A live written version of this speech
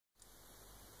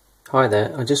Hi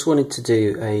there, I just wanted to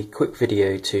do a quick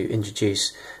video to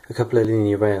introduce a couple of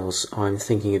linear rails I'm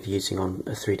thinking of using on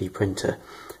a 3D printer,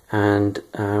 and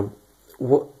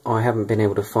what I haven't been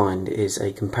able to find is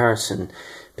a comparison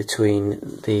between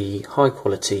the high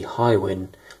quality Hiwin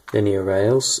linear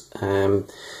rails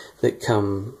that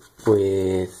come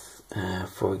with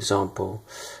for example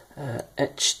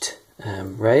etched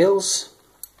rails,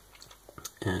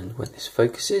 and when this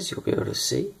focuses you'll be able to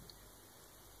see.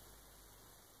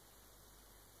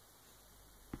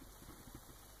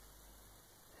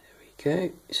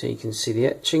 Okay, so you can see the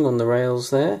etching on the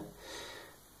rails there,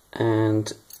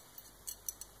 and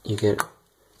you get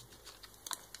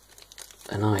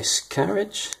a nice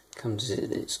carriage. Comes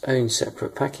in its own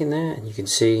separate packing there, and you can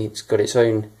see it's got its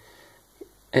own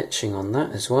etching on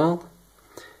that as well.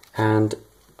 And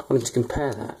I wanted to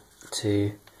compare that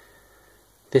to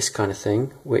this kind of thing,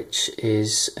 which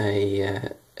is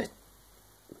a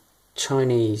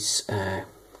Chinese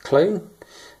clone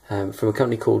from a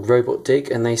company called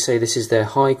RobotDigg, and they say this is their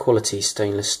high quality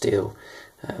stainless steel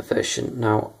version.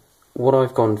 Now what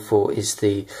I've gone for is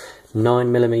the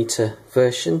 9mm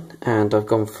version, and I've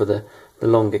gone for the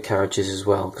longer carriages as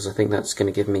well, because I think that's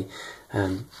going to give me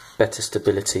better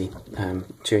stability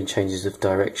during changes of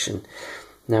direction.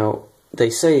 Now they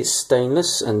say it's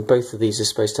stainless, and both of these are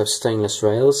supposed to have stainless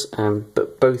rails,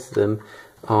 but both of them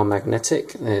are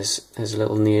magnetic. There's a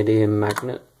little neodymium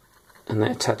magnet, and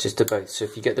that attaches to both. So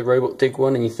if you get the RobotDigg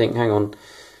one and you think, hang on,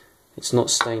 it's not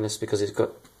stainless because it's got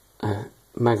a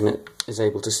magnet is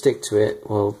able to stick to it,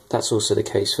 well, that's also the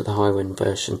case for the Hiwin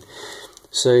version.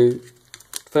 So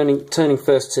turning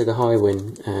first to the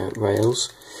Hiwin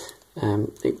rails,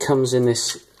 it comes in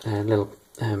this little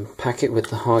packet with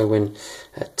the Hiwin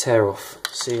tear-off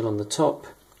seal on the top,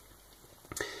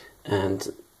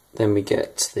 and then we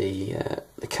get the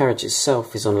carriage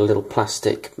itself is on a little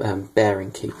plastic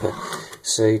bearing keeper.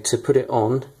 So to put it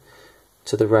on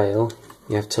to the rail,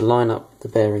 you have to line up the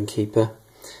bearing keeper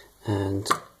and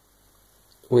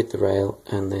with the rail,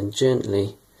 and then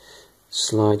gently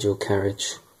slide your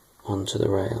carriage onto the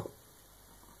rail.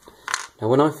 Now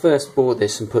when I first bought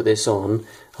this and put this on,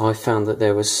 I found that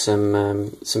there was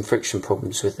some friction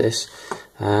problems with this.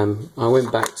 I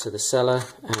went back to the seller,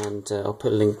 and I'll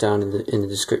put a link down in the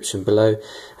description below,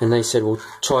 and they said, well,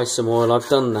 try some oil. I've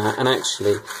done that, and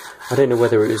actually I don't know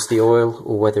whether it was the oil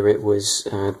or whether it was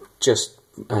just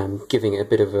giving it a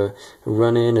bit of a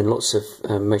run in and lots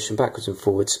of motion backwards and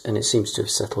forwards, and it seems to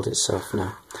have settled itself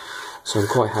now. So I'm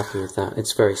quite happy with that.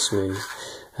 It's very smooth.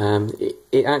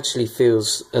 It actually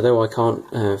feels, although I can't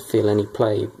feel any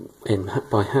play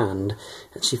by hand,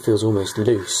 it actually feels almost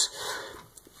loose.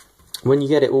 When you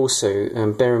get it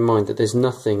also, bear in mind that there's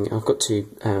nothing, I've got two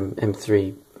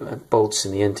M3 bolts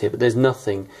in the end here, but there's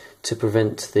nothing to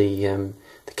prevent the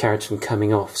carriage from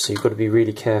coming off, so you've got to be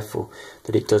really careful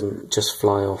that it doesn't just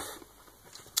fly off.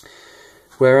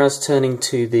 Whereas turning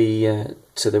to the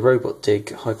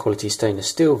RobotDigg high quality stainless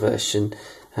steel version,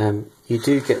 you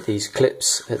do get these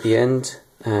clips at the end.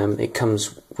 It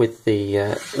comes with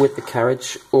the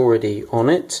carriage already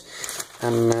on it,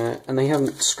 and they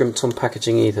haven't scrimped on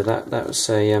packaging either. That was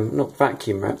a not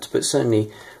vacuum wrapped, but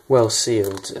certainly well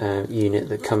sealed unit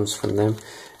that comes from them,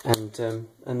 and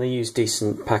they use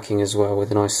decent packing as well,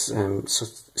 with a nice sort of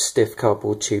stiff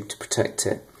cardboard tube to protect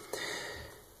it.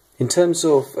 In terms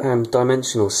of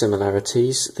dimensional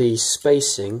similarities, the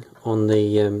spacing on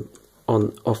the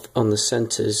on the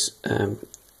centres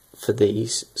for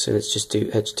these, so let's just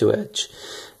do edge to edge,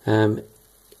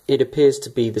 it appears to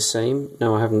be the same.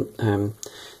 Now I haven't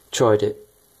tried it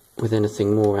with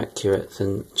anything more accurate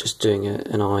than just doing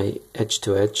an eye edge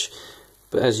to edge,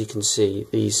 but as you can see,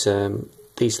 these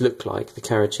look like the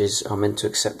carriages are meant to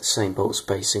accept the same bolt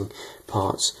spacing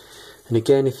parts. And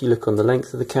again, if you look on the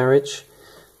length of the carriage,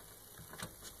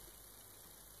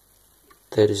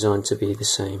 they're designed to be the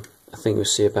same. I think we'll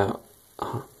see about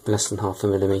less than 0.5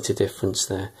 mm difference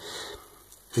there.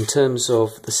 In terms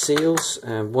of the seals,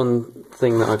 one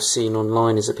thing that I've seen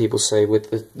online is that people say with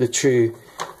the true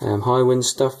Hiwin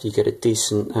stuff you get a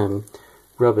decent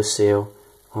rubber seal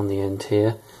on the end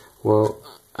here. Well,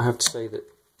 I have to say that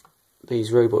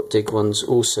these RobotDigg ones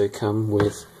also come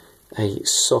with a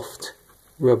soft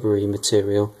rubbery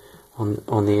material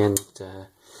on the end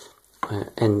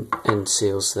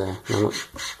seals there. Now, I'm not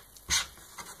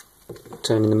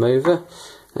turning them over.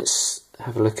 Let's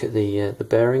have a look at the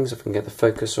bearings, if I can get the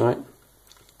focus right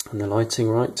and the lighting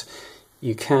right.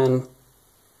 You can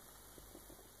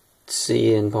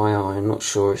see in by eye, I'm not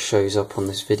sure it shows up on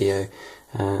this video,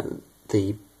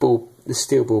 the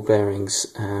steel ball bearings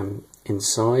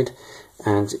inside,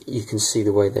 and you can see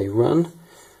the way they run.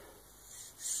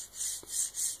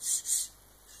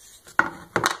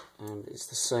 and it's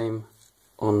the same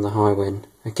on the Highwind.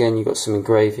 Again, you've got some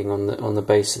engraving on the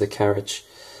base of the carriage.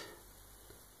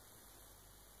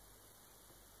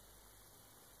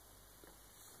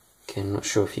 Again, not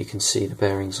sure if you can see the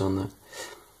bearings on that.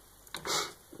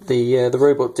 The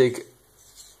RobotDigg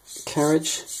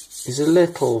carriage is a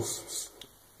little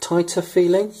tighter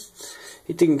feeling.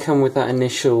 It didn't come with that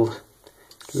initial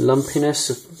lumpiness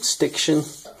of stiction.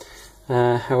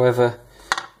 However,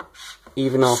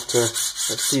 even after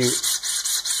a few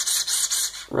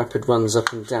rapid runs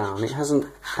up and down, it hasn't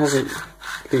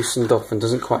loosened off and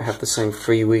doesn't quite have the same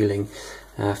freewheeling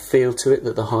feel to it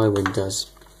that the Highwind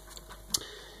does.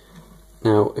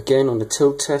 Now again, on the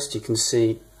tilt test, you can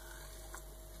see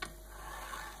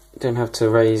you don't have to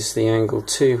raise the angle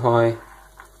too high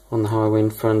on the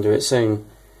Highwind for under its own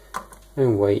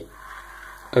weight,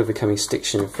 overcoming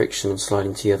stiction and friction and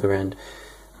sliding to the other end.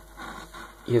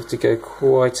 You have to go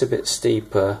quite a bit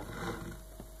steeper,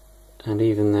 and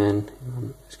even then,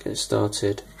 let's get it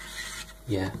started.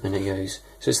 Yeah, then it goes.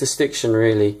 So it's the stiction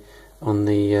really on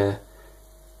the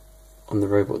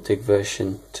RobotDigg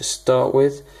version to start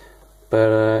with,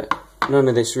 but none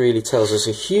of this really tells us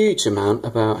a huge amount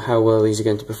about how well these are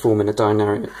going to perform in a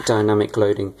dynamic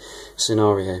loading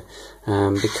scenario,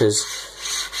 because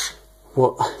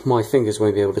what my fingers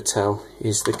won't be able to tell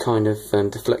is the kind of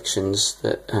deflections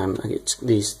that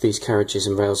these carriages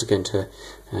and rails are going to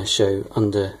show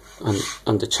under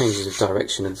changes of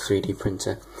direction of the 3D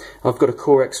printer. I've got a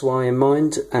Core XY in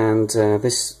mind, and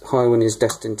this Highwind is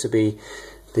destined to be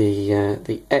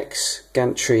the X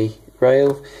gantry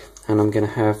rail, and I'm going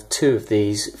to have 2 of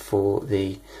these for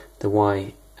the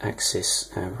Y axis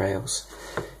rails.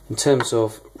 In terms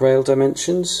of rail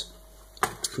dimensions,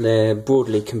 they're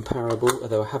broadly comparable,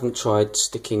 although I haven't tried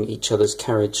sticking each other's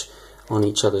carriage on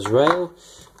each other's rail,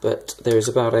 but there is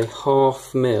about a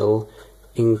 0.5 mm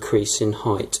increase in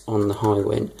height on the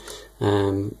Highwind,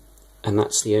 and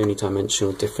that's the only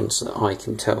dimensional difference that I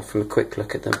can tell from a quick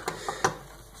look at them.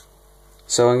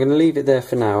 So I'm going to leave it there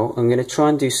for now. I'm going to try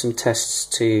and do some tests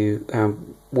to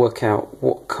work out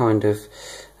what kind of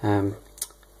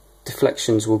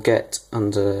deflections we'll get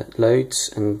under loads,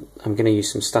 and I'm going to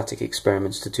use some static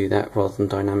experiments to do that rather than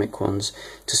dynamic ones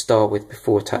to start with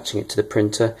before attaching it to the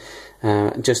printer,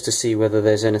 just to see whether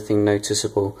there's anything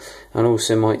noticeable, and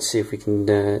also might see if we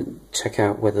can check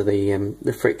out whether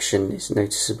the friction is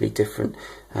noticeably different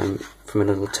from a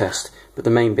little test. But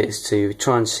the main bit is to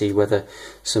try and see whether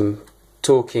some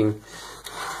torquing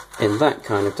in that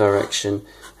kind of direction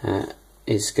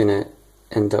is going to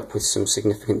end up with some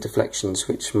significant deflections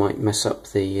which might mess up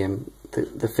the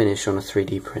finish on a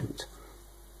 3D print.